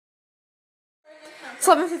It's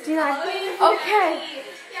 11:59. Okay.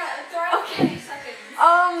 Okay.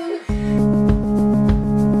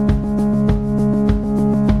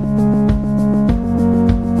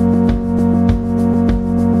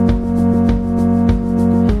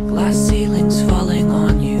 Glass ceilings falling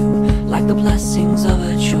on you, like the blessings of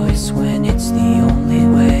a choice when it's the only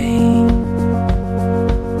way.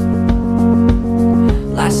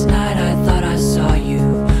 Last night I thought I saw you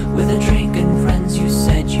with a drink and friends. You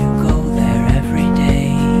said you go there every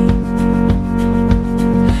day.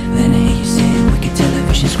 Then I hear you say wicked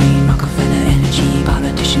television screen, Rockefeller energy,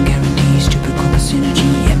 politician guarantees, stupid corporate synergy,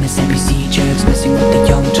 MSNBC jerks messing with the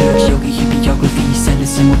young Turks, yogi hippieography,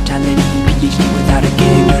 sentence immortality, PhD without a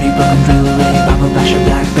gig, dirty broken drill rig, Baba Bash a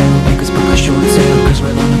black belt, biggest book a short sale, cause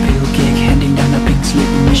we're on a pill kick, handing down a pink slip,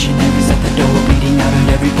 missionaries at the door, bleeding out at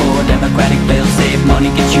every pore, democratic fail safe,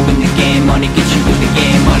 money gets you in the game, money gets you in the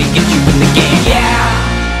game, money gets you in the game, yeah!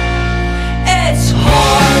 It's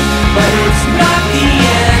hard, but it's not the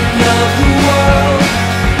end of the world,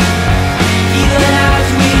 even as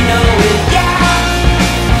we know it,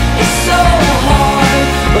 yeah! It's so hard,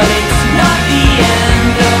 but it's not the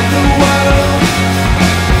end of the world,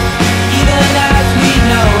 even as we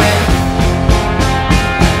know it.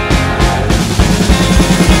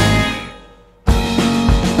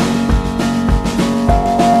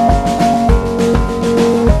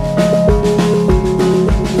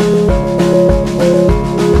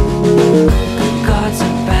 Good God's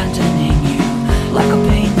abandoning you, like a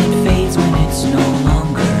pain that fades when it's no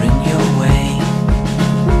longer in your way.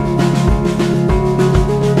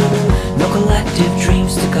 No collective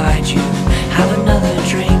dreams to guide you. Have another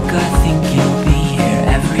drink, I think you'll be here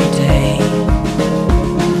every day.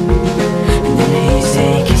 And then they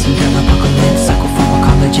say, kissing down apocalypse,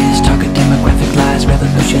 psychopharmacologist, target demographic lies,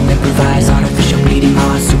 revolution improvise, artificial bleeding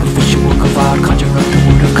heart, superficial work of art, conjure up the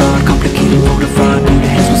word of God, complicated voter fraud, Buddha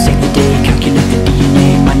heads will save the day, calculate the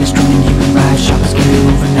DNA, minus drumming human rights, shoppers getting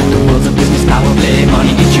moving at the world's a business power play,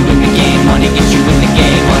 money gets you in the game, money gets you in the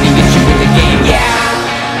game, money gets you in the game, yeah!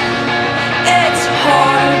 It's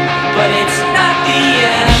hard, but it's not the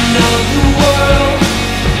end of the world,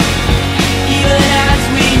 even as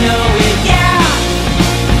we know it, yeah!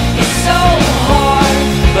 It's so hard,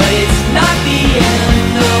 but it's not the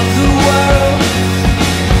end of the world,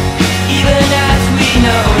 even as we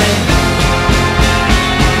know it.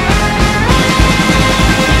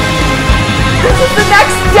 This is the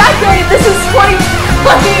next decade. This is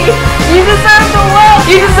 2020. You deserve the world.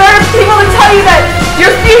 You deserve people to tell you that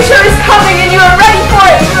your future is coming and you are ready for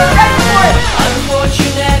it. You are ready for it.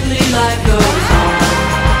 Unfortunately, life goes on,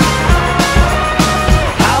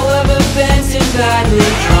 however bent and badly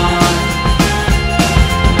drawn.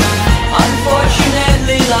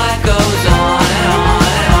 Unfortunately, life goes on and on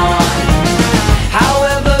and on,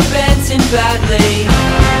 however bent and badly